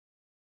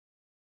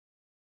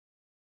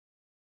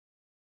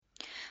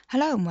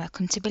Hello and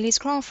welcome to Billy's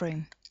Craft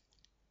Room.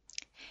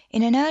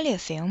 In an earlier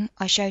film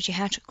I showed you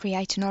how to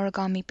create an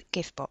origami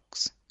gift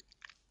box.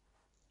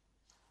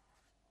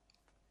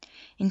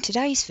 In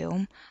today's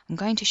film I'm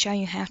going to show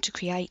you how to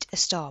create a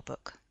star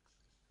book.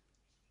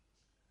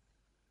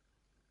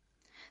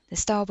 The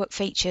star book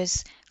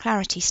features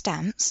clarity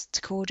stamps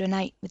to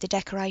coordinate with the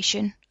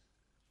decoration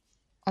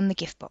on the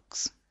gift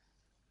box.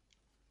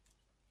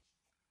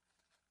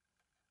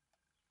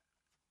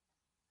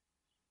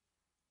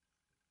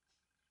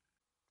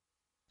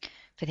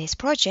 For this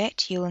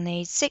project you will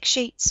need 6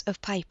 sheets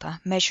of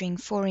paper measuring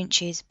 4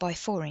 inches by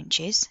 4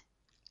 inches,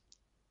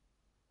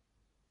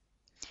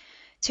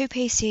 2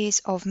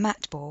 pieces of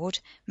mat board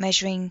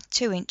measuring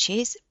 2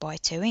 inches by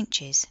 2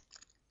 inches,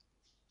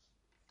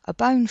 a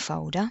bone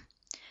folder,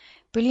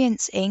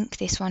 Brilliance ink,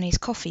 this one is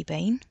coffee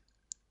bean,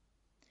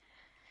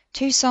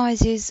 2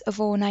 sizes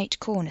of ornate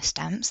corner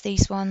stamps,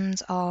 these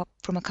ones are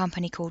from a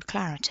company called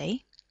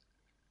Clarity,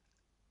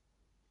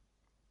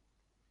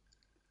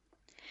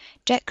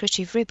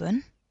 decorative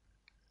ribbon,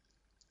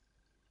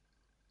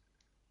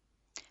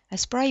 a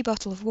spray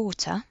bottle of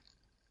water,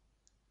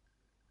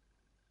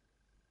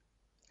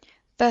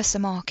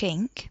 Versamark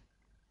ink.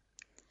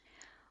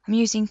 I'm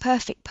using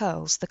Perfect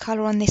Pearls, the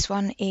colour on this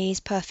one is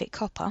Perfect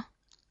Copper,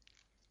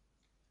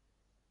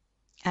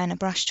 and a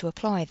brush to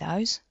apply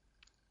those.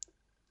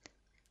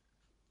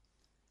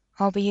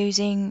 I'll be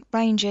using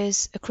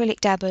Ranger's acrylic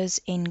dabbers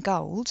in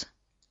gold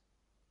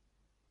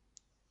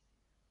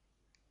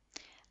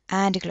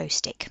and a glue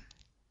stick.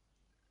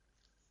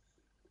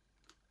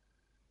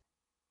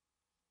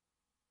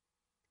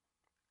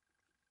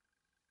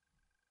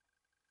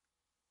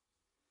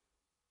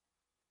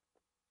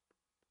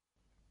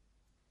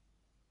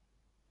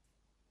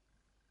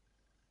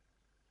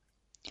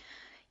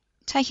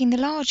 Taking the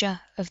larger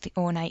of the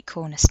ornate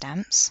corner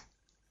stamps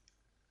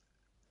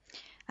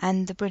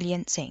and the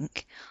Brilliance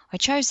ink, I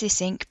chose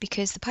this ink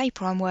because the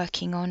paper I'm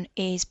working on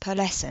is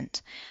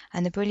pearlescent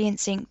and the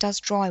Brilliance ink does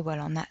dry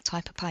well on that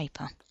type of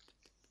paper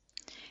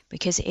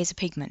because it is a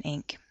pigment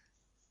ink.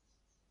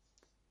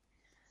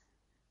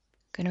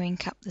 Going to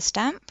ink up the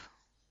stamp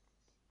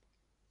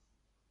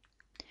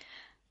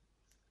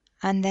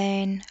and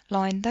then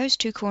line those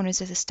 2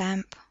 corners of the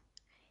stamp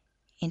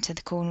into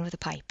the corner of the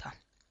paper.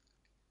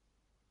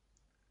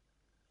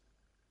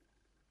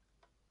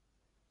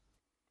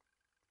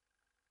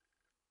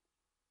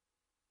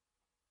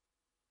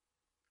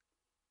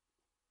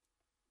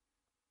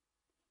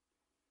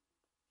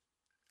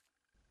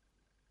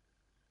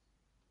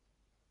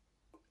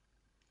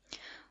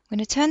 I'm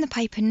going to turn the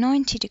paper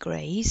 90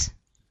 degrees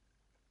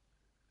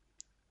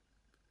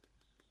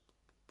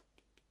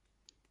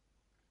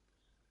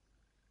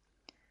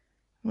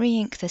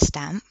re-ink the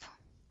stamp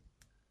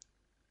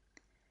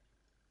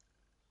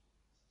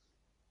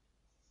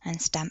and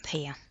stamp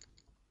here.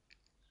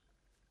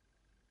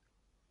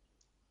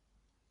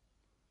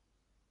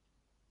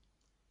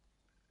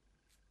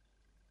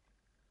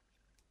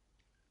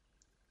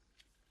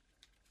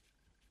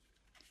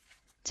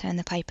 Turn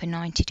the paper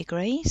 90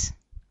 degrees,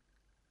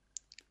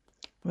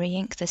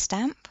 re-ink the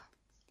stamp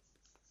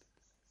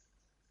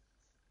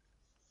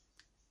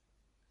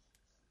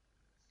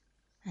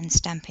and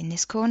stamp in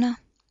this corner.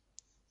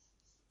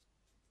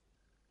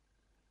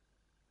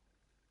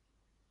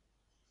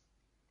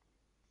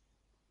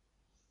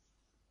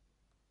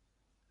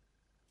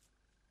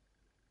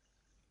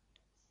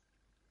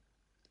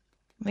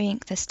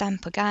 Re-ink the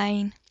stamp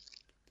again.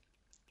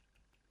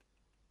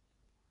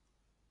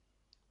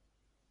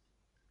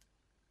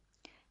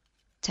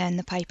 Turn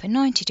the paper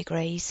 90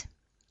 degrees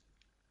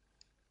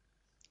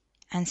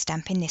and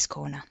stamp in this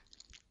corner.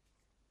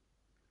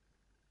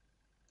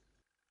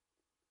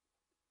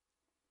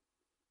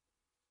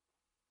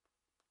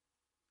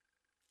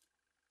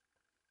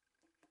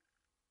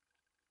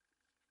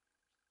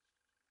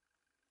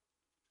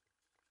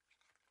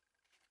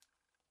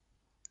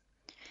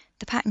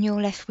 The pattern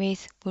you're left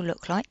with will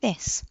look like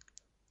this.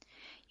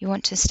 You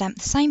want to stamp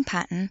the same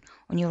pattern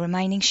on your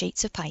remaining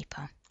sheets of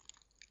paper.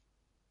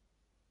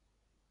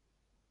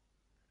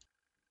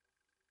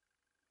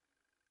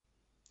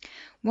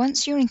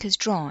 Once your ink has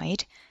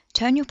dried,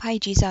 turn your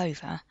pages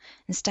over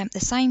and stamp the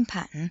same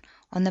pattern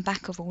on the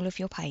back of all of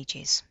your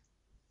pages.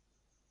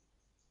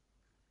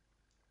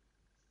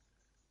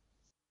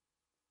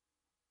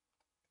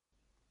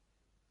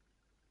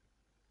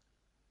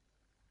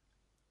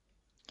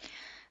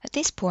 At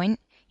this point,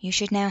 you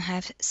should now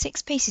have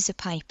 6 pieces of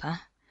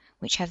paper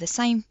which have the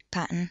same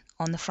pattern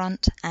on the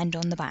front and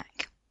on the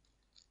back.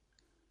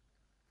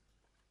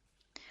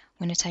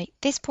 I'm going to take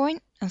this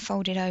point and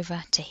fold it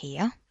over to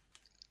here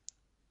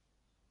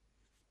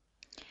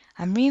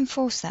and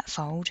reinforce that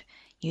fold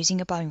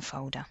using a bone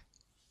folder.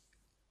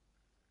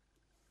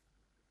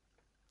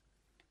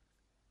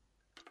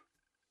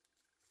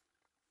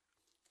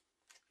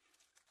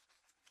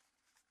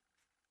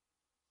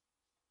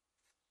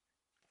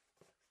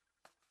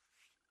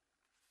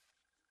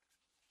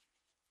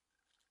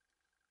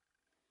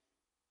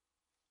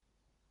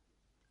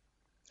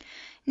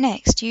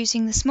 Next,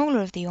 using the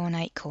smaller of the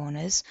ornate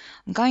corners,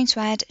 I'm going to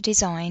add a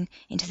design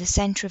into the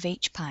centre of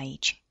each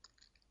page.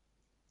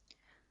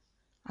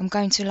 I'm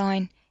going to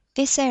line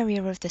this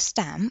area of the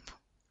stamp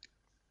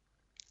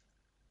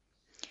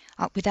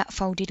up with that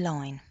folded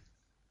line.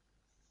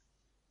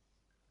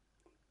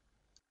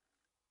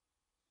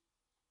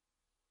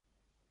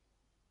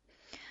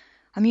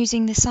 I'm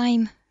using the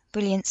same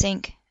Brilliance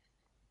ink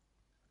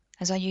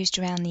as I used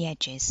around the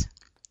edges.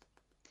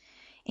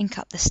 Ink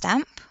up the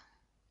stamp,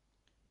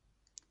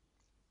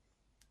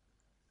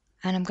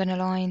 and I'm going to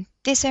line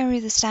this area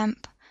of the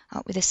stamp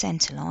up with a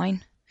centre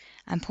line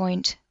and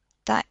point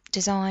that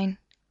design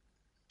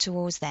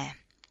towards there.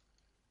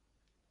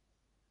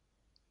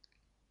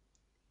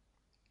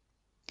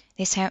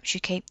 This helps you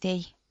keep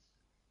the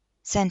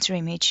centre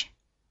image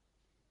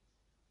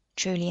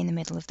truly in the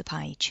middle of the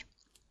page.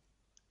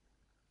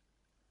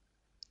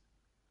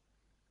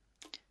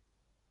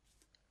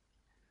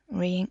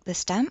 Re-ink the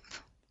stamp.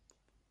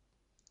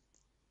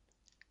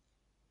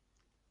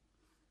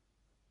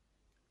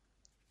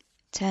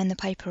 Turn the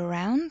paper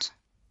around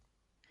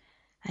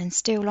and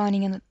still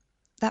lining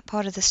that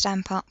part of the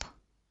stamp up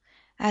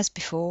as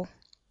before,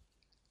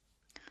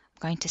 I'm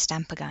going to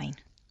stamp again.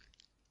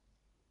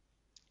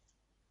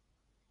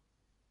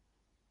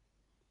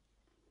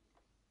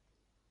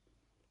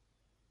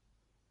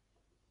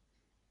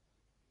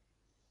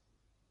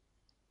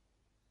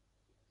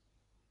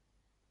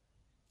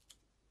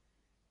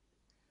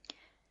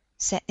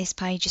 Set this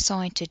page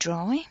aside to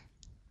dry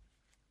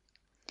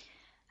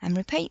and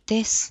repeat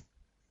this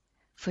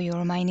for your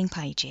remaining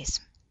pages.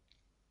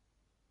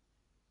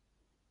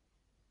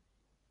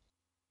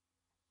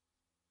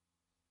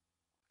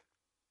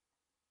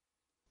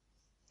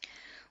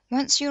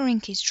 Once your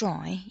ink is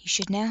dry, you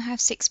should now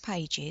have 6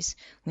 pages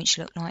which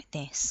look like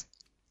this.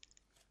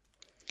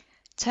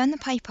 Turn the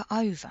paper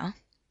over,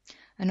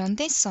 and on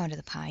this side of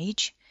the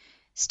page,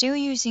 still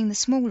using the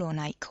small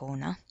ornate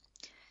corner,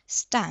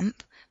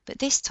 stamp, but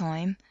this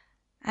time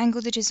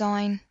angle the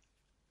design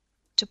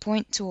to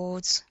point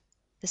towards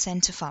the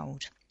centre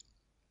fold.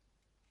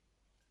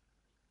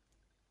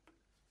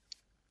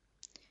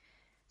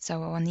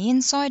 So on the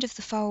inside of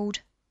the fold,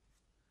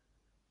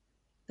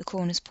 the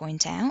corners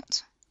point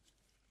out,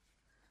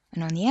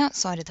 and on the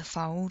outside of the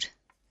fold,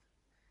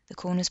 the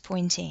corners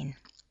point in.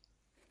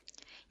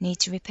 You need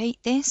to repeat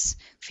this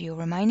for your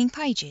remaining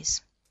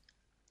pages.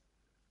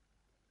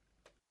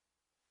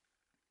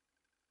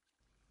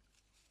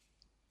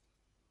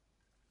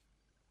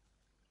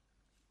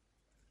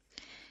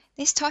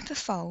 This type of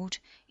fold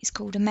is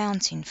called a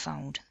mountain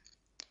fold.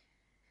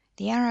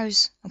 The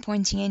arrows are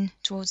pointing in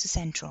towards the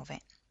centre of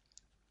it.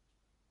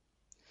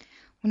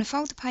 I'm going to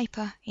fold the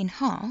paper in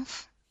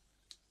half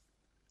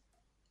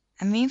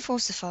and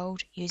reinforce the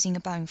fold using a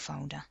bone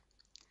folder.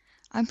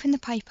 Open the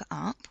paper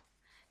up,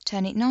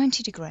 turn it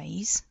 90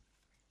 degrees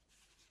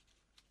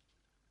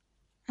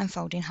and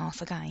fold in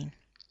half again.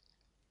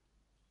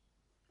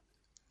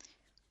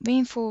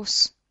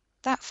 Reinforce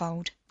that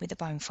fold with a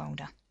bone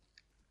folder.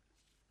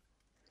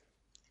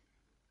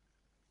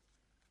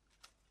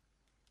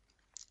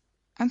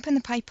 Open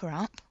the paper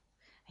up,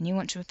 and you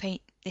want to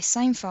repeat this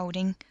same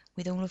folding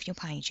with all of your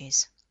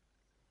pages.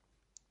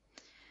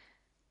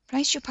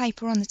 Place your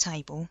paper on the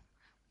table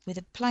with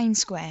a plain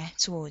square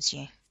towards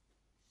you.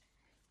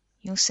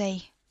 You'll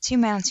see 2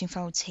 mountain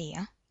folds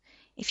here.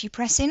 If you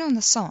press in on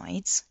the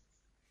sides,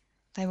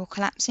 they will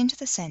collapse into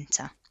the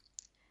centre.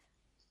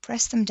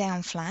 Press them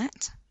down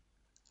flat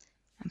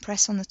and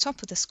press on the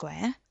top of the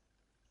square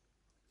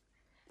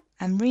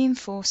and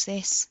reinforce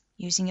this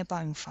using a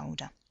bone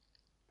folder.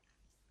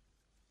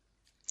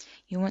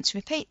 You want to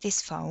repeat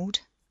this fold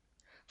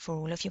for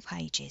all of your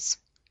pages.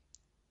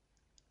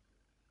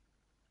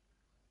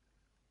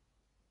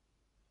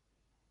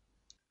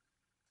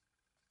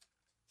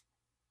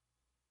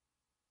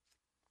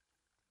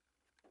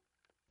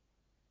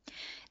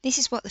 This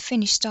is what the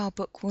finished star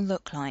book will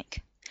look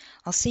like.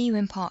 I'll see you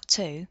in part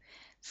 2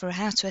 for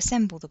how to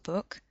assemble the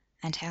book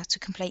and how to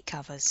complete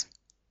covers.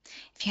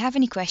 If you have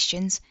any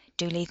questions,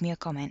 do leave me a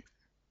comment.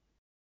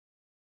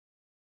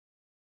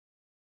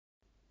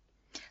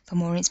 For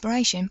more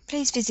inspiration,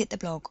 please visit the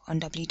blog on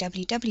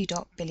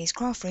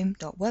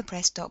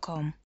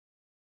www.billiescraftroom.wordpress.com.